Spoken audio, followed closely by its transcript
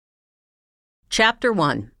Chapter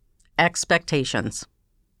 1, Expectations.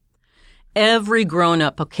 Every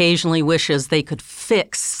grown-up occasionally wishes they could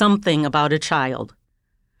fix something about a child.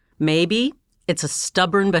 Maybe it's a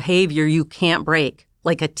stubborn behavior you can't break,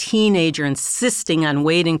 like a teenager insisting on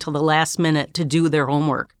waiting till the last minute to do their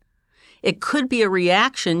homework. It could be a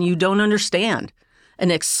reaction you don't understand,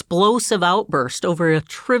 an explosive outburst over a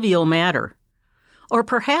trivial matter. Or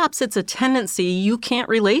perhaps it's a tendency you can't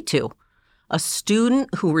relate to, a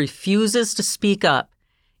student who refuses to speak up,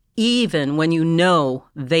 even when you know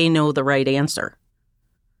they know the right answer.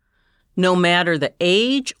 No matter the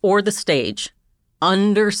age or the stage,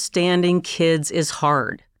 understanding kids is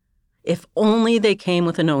hard. If only they came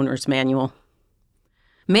with an owner's manual.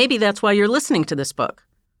 Maybe that's why you're listening to this book.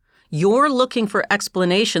 You're looking for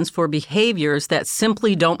explanations for behaviors that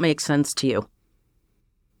simply don't make sense to you.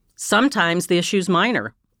 Sometimes the issue's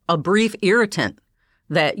minor, a brief irritant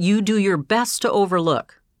that you do your best to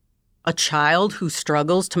overlook. A child who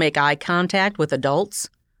struggles to make eye contact with adults.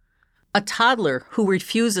 A toddler who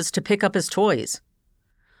refuses to pick up his toys.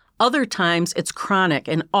 Other times it's chronic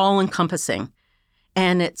and all-encompassing,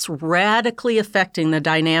 and it's radically affecting the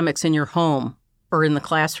dynamics in your home or in the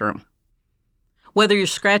classroom. Whether you're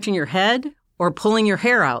scratching your head or pulling your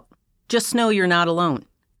hair out, just know you're not alone.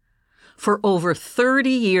 For over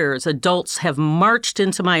 30 years, adults have marched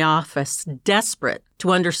into my office desperate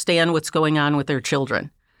to understand what's going on with their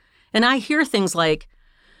children. And I hear things like,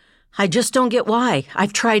 "I just don't get why.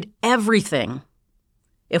 I've tried everything.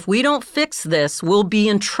 If we don't fix this, we'll be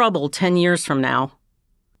in trouble 10 years from now."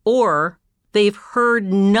 Or, "They've heard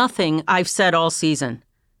nothing I've said all season."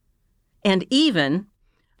 And even,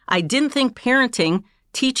 "I didn't think parenting,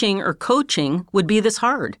 teaching, or coaching would be this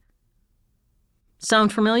hard."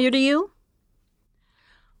 Sound familiar to you?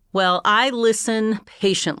 Well, I listen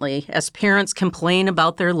patiently as parents complain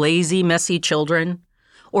about their lazy, messy children,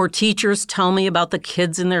 or teachers tell me about the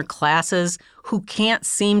kids in their classes who can't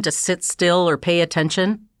seem to sit still or pay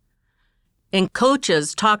attention. And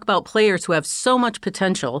coaches talk about players who have so much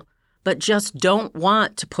potential but just don't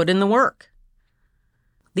want to put in the work.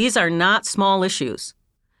 These are not small issues,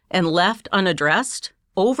 and left unaddressed,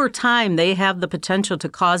 over time they have the potential to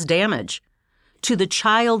cause damage to the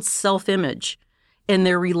child's self-image and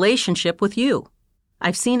their relationship with you.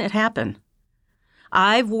 I've seen it happen.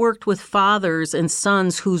 I've worked with fathers and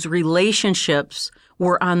sons whose relationships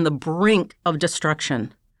were on the brink of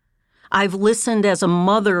destruction. I've listened as a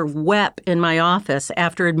mother wept in my office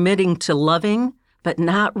after admitting to loving but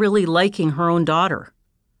not really liking her own daughter.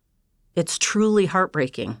 It's truly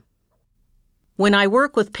heartbreaking. When I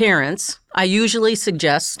work with parents, I usually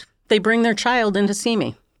suggest they bring their child in to see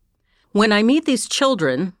me. When I meet these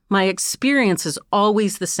children, my experience is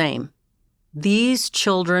always the same. These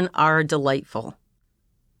children are delightful.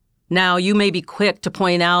 Now, you may be quick to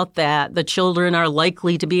point out that the children are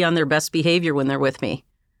likely to be on their best behavior when they're with me.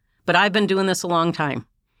 But I've been doing this a long time,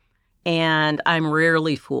 and I'm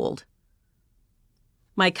rarely fooled.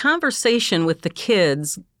 My conversation with the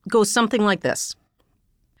kids goes something like this.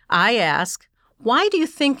 I ask, "Why do you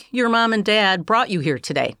think your mom and dad brought you here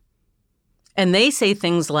today?" And they say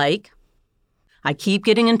things like, "I keep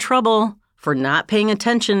getting in trouble for not paying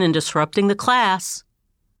attention and disrupting the class."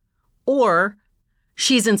 Or,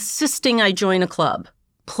 "She's insisting I join a club,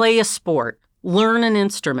 play a sport, learn an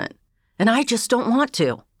instrument, and I just don't want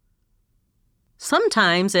to."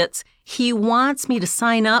 Sometimes it's, "He wants me to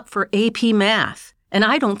sign up for AP Math, and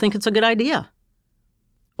I don't think it's a good idea."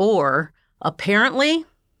 Or, "Apparently,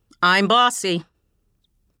 I'm bossy."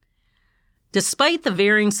 Despite the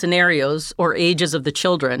varying scenarios or ages of the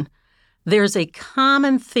children, there's a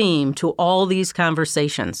common theme to all these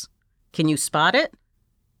conversations. Can you spot it?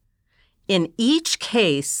 In each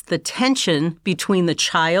case, the tension between the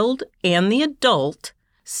child and the adult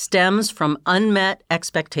stems from unmet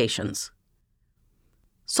expectations.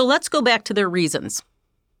 So let's go back to their reasons.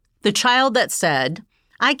 The child that said,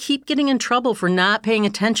 "I keep getting in trouble for not paying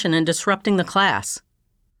attention and disrupting the class."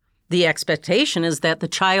 The expectation is that the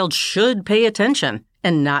child should pay attention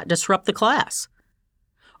and not disrupt the class.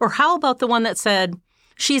 Or how about the one that said,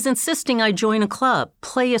 "She's insisting I join a club,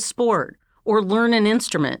 play a sport, or learn an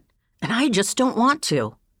instrument, and I just don't want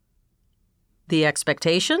to"? The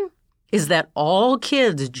expectation is that all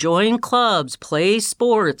kids join clubs, play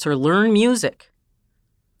sports, or learn music.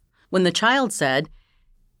 When the child said,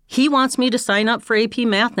 "He wants me to sign up for AP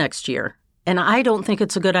Math next year, and I don't think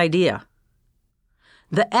it's a good idea."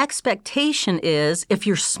 The expectation is if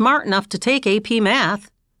you're smart enough to take AP Math,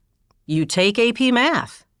 you take AP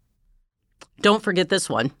Math. Don't forget this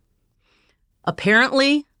one.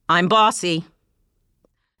 "Apparently, I'm bossy."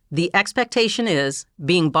 The expectation is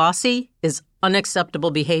being bossy is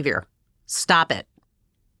unacceptable behavior. Stop it.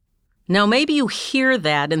 Now, maybe you hear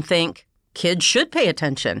that and think, kids should pay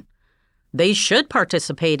attention. They should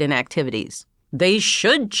participate in activities. They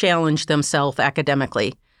should challenge themselves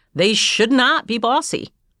academically. They should not be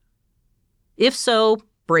bossy. If so,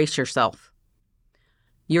 brace yourself.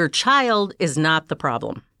 Your child is not the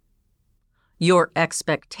problem. Your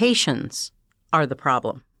expectations are the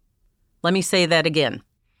problem. Let me say that again.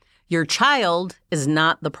 Your child is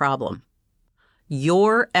not the problem.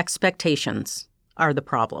 Your expectations are the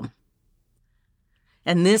problem.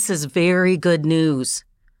 And this is very good news.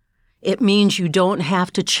 It means you don't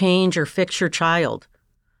have to change or fix your child.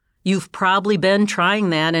 You've probably been trying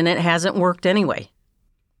that and it hasn't worked anyway.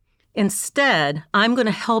 Instead, I'm going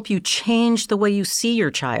to help you change the way you see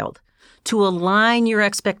your child to align your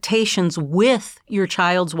expectations with your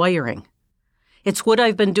child's wiring. It's what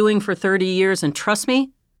I've been doing for 30 years, and trust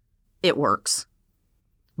me, it works.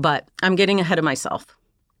 But I'm getting ahead of myself.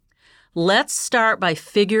 Let's start by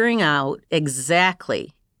figuring out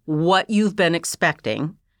exactly what you've been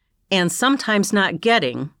expecting and sometimes not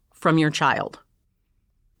getting from your child.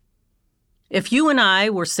 If you and I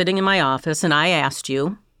were sitting in my office and I asked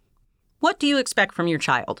you, what do you expect from your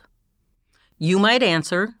child? You might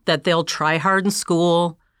answer that they'll try hard in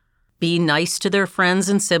school, be nice to their friends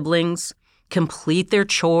and siblings, complete their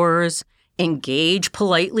chores, engage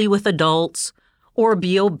politely with adults, or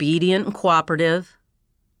be obedient and cooperative.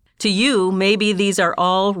 To you, maybe these are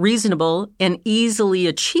all reasonable and easily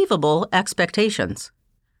achievable expectations.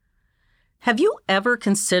 Have you ever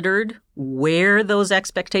considered where those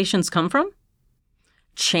expectations come from?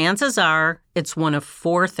 Chances are it's one of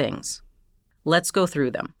 4 things. Let's go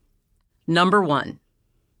through them. Number 1,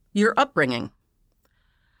 your upbringing.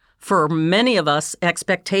 For many of us,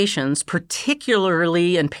 expectations,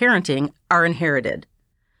 particularly in parenting, are inherited.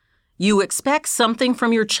 You expect something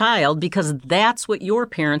from your child because that's what your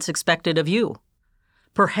parents expected of you.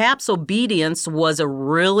 Perhaps obedience was a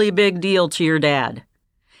really big deal to your dad,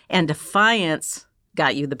 and defiance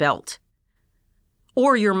got you the belt.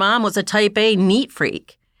 Or your mom was a type A neat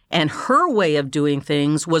freak, and her way of doing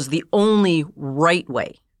things was the only right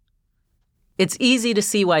way. It's easy to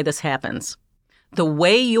see why this happens. The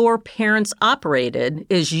way your parents operated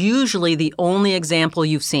is usually the only example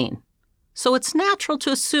you've seen. So it's natural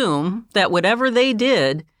to assume that whatever they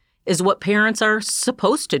did is what parents are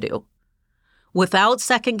supposed to do. Without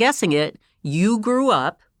second-guessing it, you grew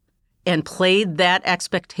up and played that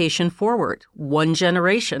expectation forward, one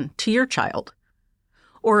generation, to your child.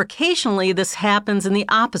 Or occasionally this happens in the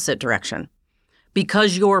opposite direction.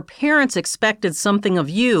 Because your parents expected something of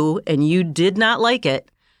you and you did not like it,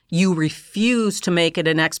 you refuse to make it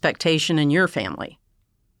an expectation in your family.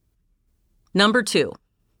 Number 2,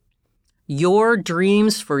 your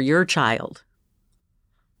dreams for your child.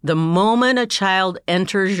 The moment a child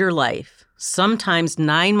enters your life, sometimes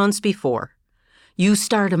 9 months before, you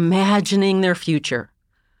start imagining their future.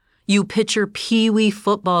 You picture peewee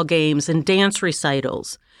football games and dance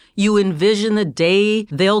recitals. You envision the day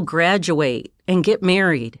they'll graduate and get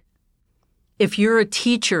married. If you're a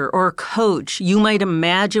teacher or a coach, you might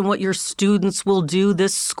imagine what your students will do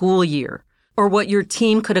this school year or what your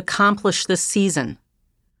team could accomplish this season.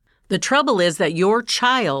 The trouble is that your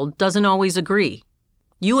child doesn't always agree.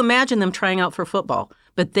 You imagine them trying out for football,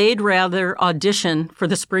 but they'd rather audition for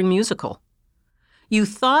the spring musical. You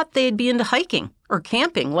thought they'd be into hiking or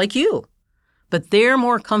camping like you, but they're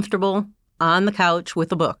more comfortable on the couch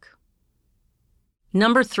with a book.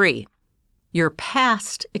 Number 3, your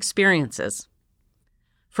past experiences.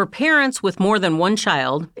 For parents with more than one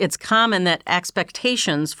child, it's common that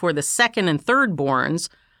expectations for the second and third borns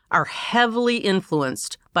are heavily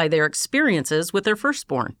influenced by their experiences with their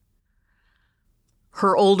firstborn.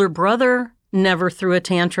 Her older brother never threw a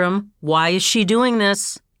tantrum. Why is she doing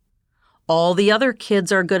this? All the other kids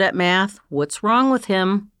are good at math. What's wrong with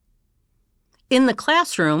him? In the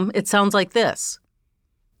classroom, it sounds like this.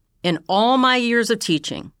 In all my years of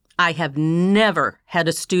teaching, I have never had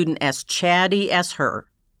a student as chatty as her.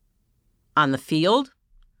 On the field,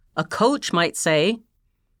 a coach might say,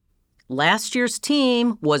 last year's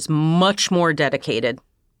team was much more dedicated.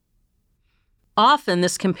 Often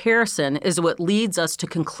this comparison is what leads us to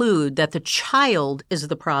conclude that the child is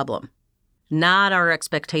the problem, not our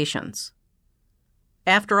expectations.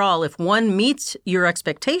 After all, if one meets your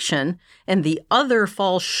expectation and the other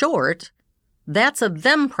falls short, that's a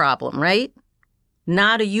them problem, right?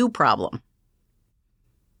 Not a you problem.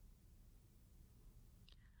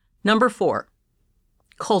 Number 4,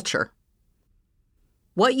 culture.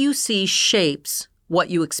 What you see shapes what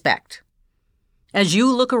you expect. As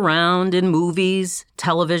you look around in movies,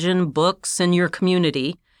 television, books, and your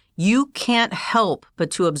community, you can't help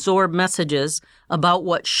but to absorb messages about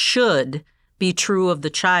what should be true of the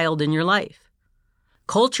child in your life.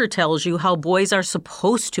 Culture tells you how boys are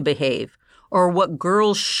supposed to behave or what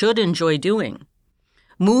girls should enjoy doing.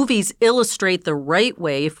 Movies illustrate the right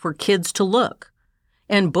way for kids to look,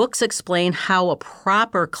 and books explain how a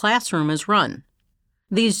proper classroom is run.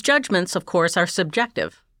 These judgments, of course, are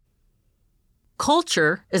subjective.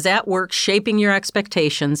 Culture is at work shaping your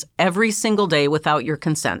expectations every single day without your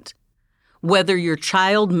consent. Whether your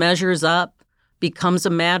child measures up becomes a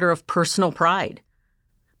matter of personal pride,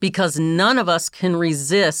 because none of us can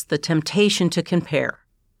resist the temptation to compare.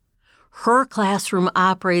 Her classroom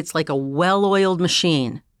operates like a well-oiled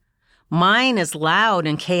machine. Mine is loud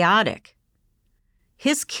and chaotic.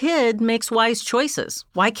 His kid makes wise choices.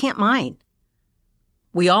 Why can't mine?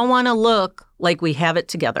 We all want to look like we have it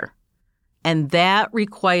together, and that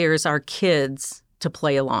requires our kids to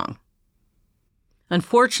play along.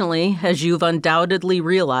 Unfortunately, as you've undoubtedly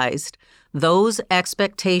realized, those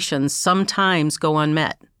expectations sometimes go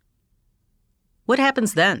unmet. What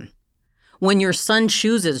happens then? When your son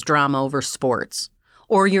chooses drama over sports,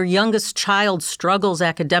 or your youngest child struggles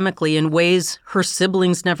academically in ways her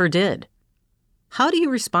siblings never did? How do you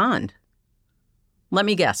respond? Let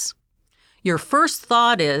me guess. Your first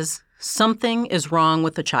thought is something is wrong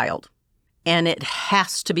with the child, and it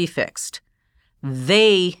has to be fixed.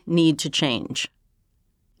 They need to change.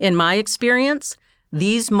 In my experience,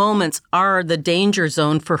 these moments are the danger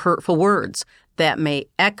zone for hurtful words that may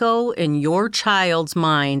echo in your child's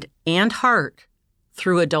mind and heart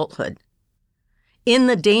through adulthood. In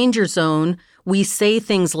the danger zone, we say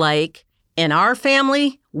things like, "In our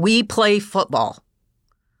family, we play football."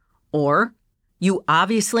 Or, "You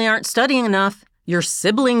obviously aren't studying enough. Your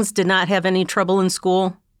siblings did not have any trouble in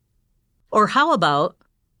school." Or how about,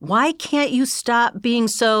 "Why can't you stop being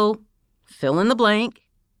so," fill in the blank,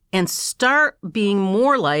 "and start being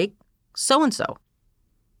more like so-and-so?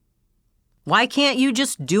 Why can't you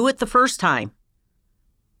just do it the first time?"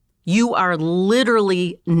 You are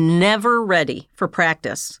literally never ready for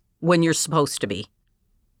practice when you're supposed to be.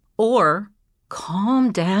 Or,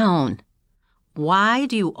 "Calm down. Why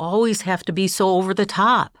do you always have to be so over the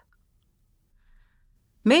top?"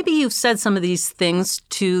 Maybe you've said some of these things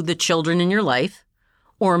to the children in your life,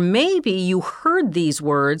 or maybe you heard these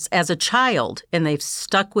words as a child and they've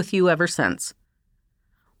stuck with you ever since.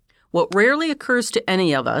 What rarely occurs to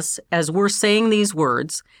any of us as we're saying these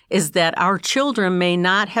words is that our children may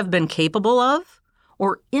not have been capable of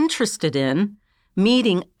or interested in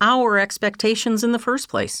meeting our expectations in the first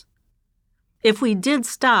place. If we did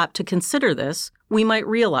stop to consider this, we might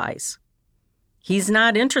realize he's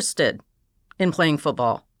not interested in playing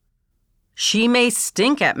football. She may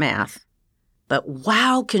stink at math, but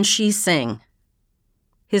wow, can she sing.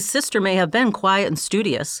 His sister may have been quiet and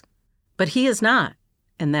studious, but he is not.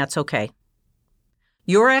 And that's okay.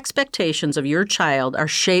 Your expectations of your child are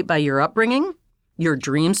shaped by your upbringing, your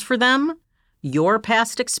dreams for them, your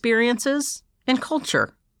past experiences, and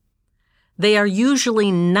culture. They are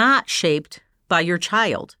usually not shaped by your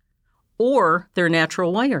child or their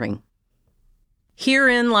natural wiring.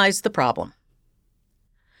 Herein lies the problem.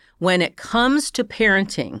 When it comes to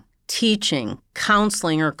parenting, teaching,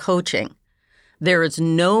 counseling, or coaching, there is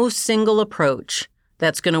no single approach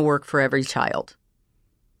that's going to work for every child.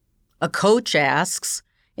 A coach asks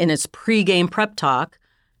in his pregame prep talk,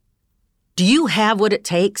 "Do you have what it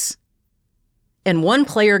takes?" And one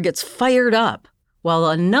player gets fired up while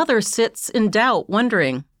another sits in doubt,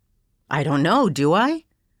 wondering, "I don't know, do I?"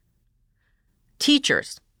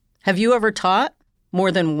 Teachers, have you ever taught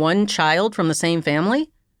more than one child from the same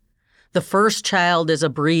family? The first child is a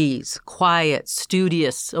breeze, quiet,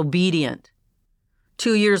 studious, obedient.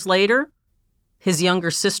 2 years later, his younger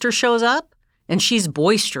sister shows up, and she's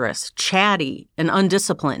boisterous, chatty, and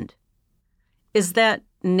undisciplined. Is that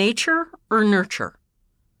nature or nurture?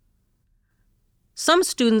 Some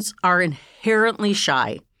students are inherently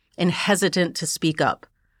shy and hesitant to speak up,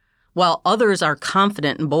 while others are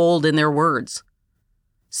confident and bold in their words.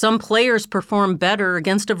 Some players perform better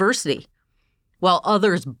against adversity, while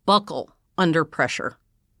others buckle under pressure.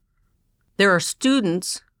 There are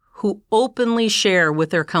students who openly share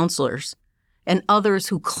with their counselors, and others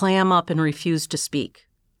who clam up and refuse to speak.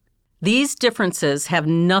 These differences have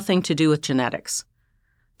nothing to do with genetics.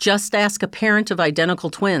 Just ask a parent of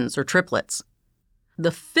identical twins or triplets.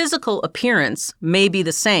 The physical appearance may be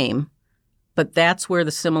the same, but that's where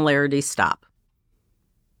the similarities stop.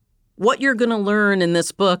 What you're going to learn in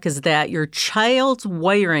this book is that your child's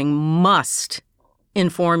wiring must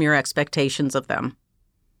inform your expectations of them.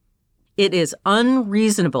 It is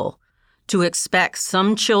unreasonable to expect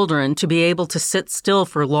some children to be able to sit still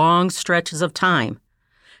for long stretches of time,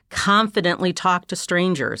 confidently talk to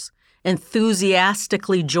strangers,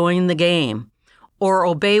 enthusiastically join the game, or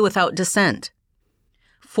obey without dissent.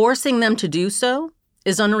 Forcing them to do so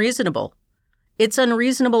is unreasonable. It's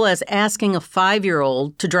unreasonable as asking a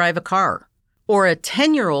 5-year-old to drive a car or a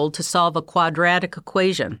 10-year-old to solve a quadratic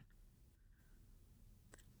equation.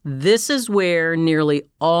 This is where nearly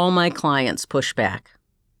all my clients push back.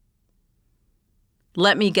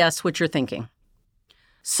 Let me guess what you're thinking.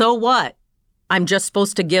 So what? I'm just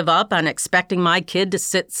supposed to give up on expecting my kid to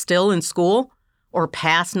sit still in school or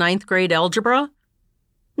pass 9th grade algebra?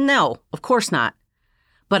 No, of course not.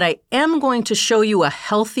 But I am going to show you a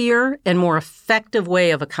healthier and more effective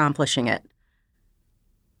way of accomplishing it.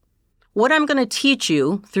 What I'm going to teach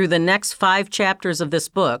you through the next 5 chapters of this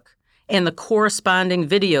book and the corresponding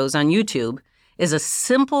videos on YouTube is a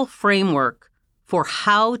simple framework for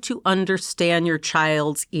how to understand your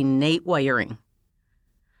child's innate wiring.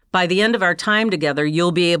 By the end of our time together,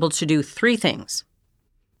 you'll be able to do 3 things.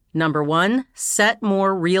 Number 1, set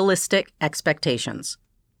more realistic expectations.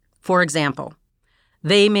 For example,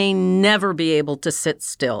 they may never be able to sit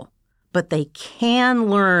still, but they can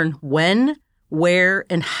learn when, where,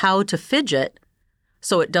 and how to fidget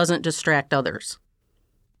so it doesn't distract others.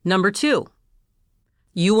 Number 2,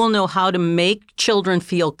 you will know how to make children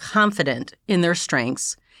feel confident in their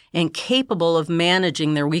strengths and capable of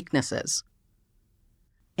managing their weaknesses.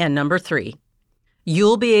 And number 3,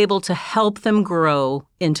 you'll be able to help them grow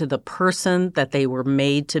into the person that they were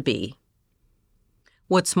made to be.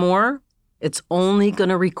 What's more, it's only going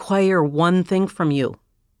to require one thing from you: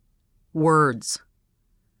 words.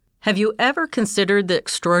 Have you ever considered the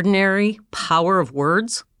extraordinary power of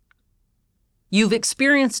words? You've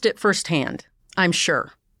experienced it firsthand, I'm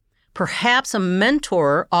sure. Perhaps a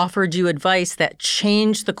mentor offered you advice that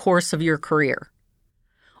changed the course of your career.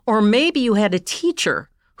 Or maybe you had a teacher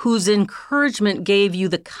whose encouragement gave you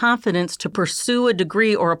the confidence to pursue a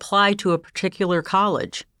degree or apply to a particular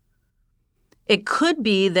college. It could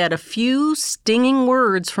be that a few stinging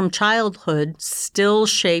words from childhood still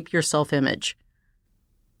shape your self-image.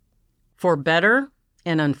 For better,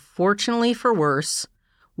 and unfortunately for worse,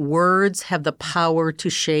 words have the power to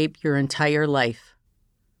shape your entire life.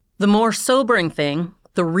 The more sobering thing,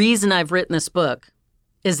 the reason I've written this book,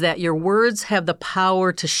 is that your words have the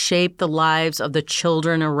power to shape the lives of the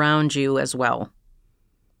children around you as well.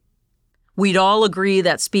 We'd all agree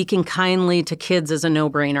that speaking kindly to kids is a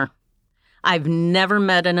no-brainer. I've never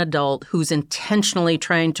met an adult who's intentionally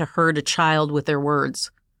trying to hurt a child with their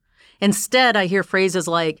words. Instead, I hear phrases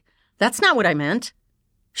like, "That's not what I meant.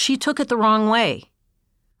 She took it the wrong way."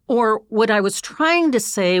 Or what I was trying to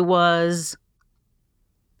say was,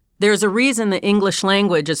 there's a reason the English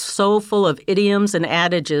language is so full of idioms and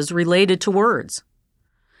adages related to words.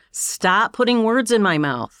 Stop putting words in my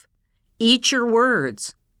mouth. Eat your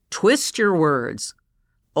words. Twist your words.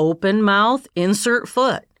 Open mouth, insert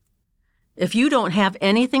foot. If you don't have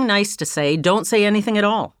anything nice to say, don't say anything at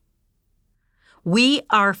all. We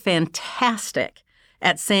are fantastic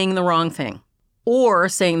at saying the wrong thing or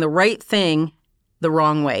saying the right thing the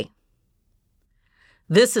wrong way.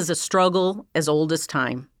 This is a struggle as old as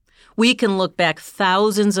time. We can look back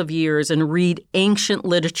thousands of years and read ancient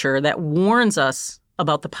literature that warns us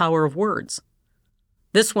about the power of words.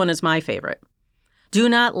 This one is my favorite. Do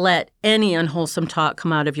not let any unwholesome talk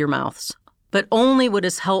come out of your mouths, but only what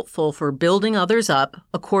is helpful for building others up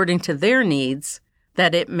according to their needs,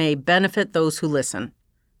 that it may benefit those who listen.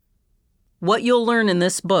 What you'll learn in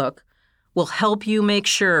this book will help you make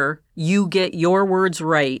sure you get your words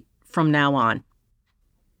right from now on.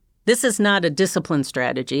 This is not a discipline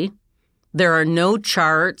strategy. There are no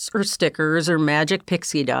charts or stickers or magic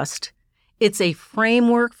pixie dust. It's a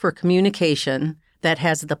framework for communication that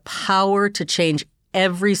has the power to change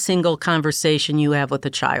every single conversation you have with a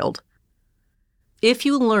child. If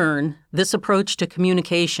you learn this approach to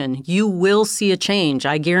communication, you will see a change,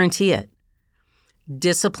 I guarantee it.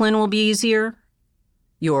 Discipline will be easier.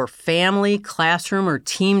 Your family, classroom, or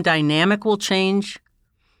team dynamic will change.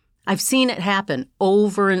 I've seen it happen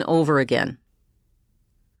over and over again.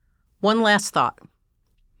 One last thought.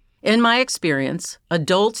 In my experience,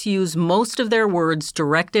 adults use most of their words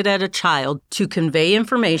directed at a child to convey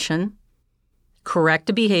information,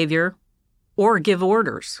 correct a behavior, or give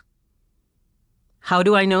orders. How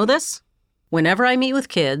do I know this? Whenever I meet with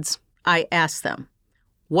kids, I ask them,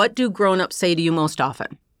 what do grown-ups say to you most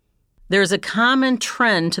often? There's a common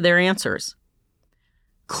trend to their answers.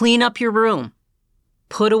 Clean up your room.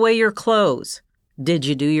 Put away your clothes. Did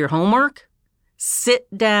you do your homework? Sit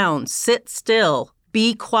down, sit still,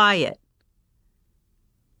 be quiet.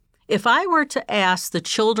 If I were to ask the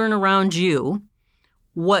children around you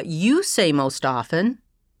what you say most often,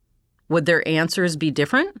 would their answers be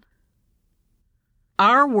different?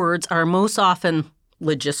 Our words are most often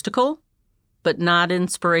logistical, but not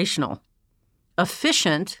inspirational.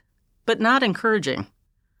 Efficient, but not encouraging.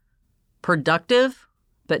 Productive,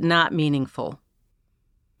 but not meaningful.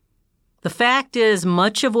 The fact is,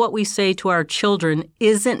 much of what we say to our children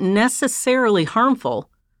isn't necessarily harmful,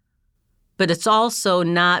 but it's also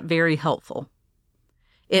not very helpful.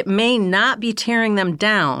 It may not be tearing them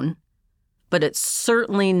down, but it's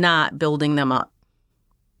certainly not building them up.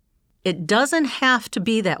 It doesn't have to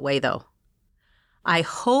be that way, though. I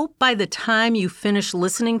hope by the time you finish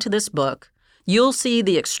listening to this book, you'll see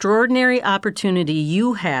the extraordinary opportunity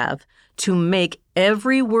you have to make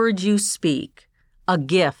every word you speak a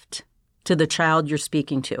gift to the child you're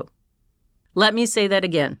speaking to. Let me say that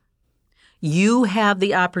again. You have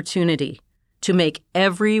the opportunity to make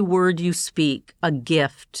every word you speak a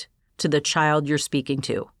gift to the child you're speaking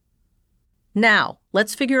to. Now,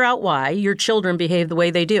 let's figure out why your children behave the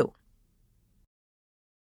way they do.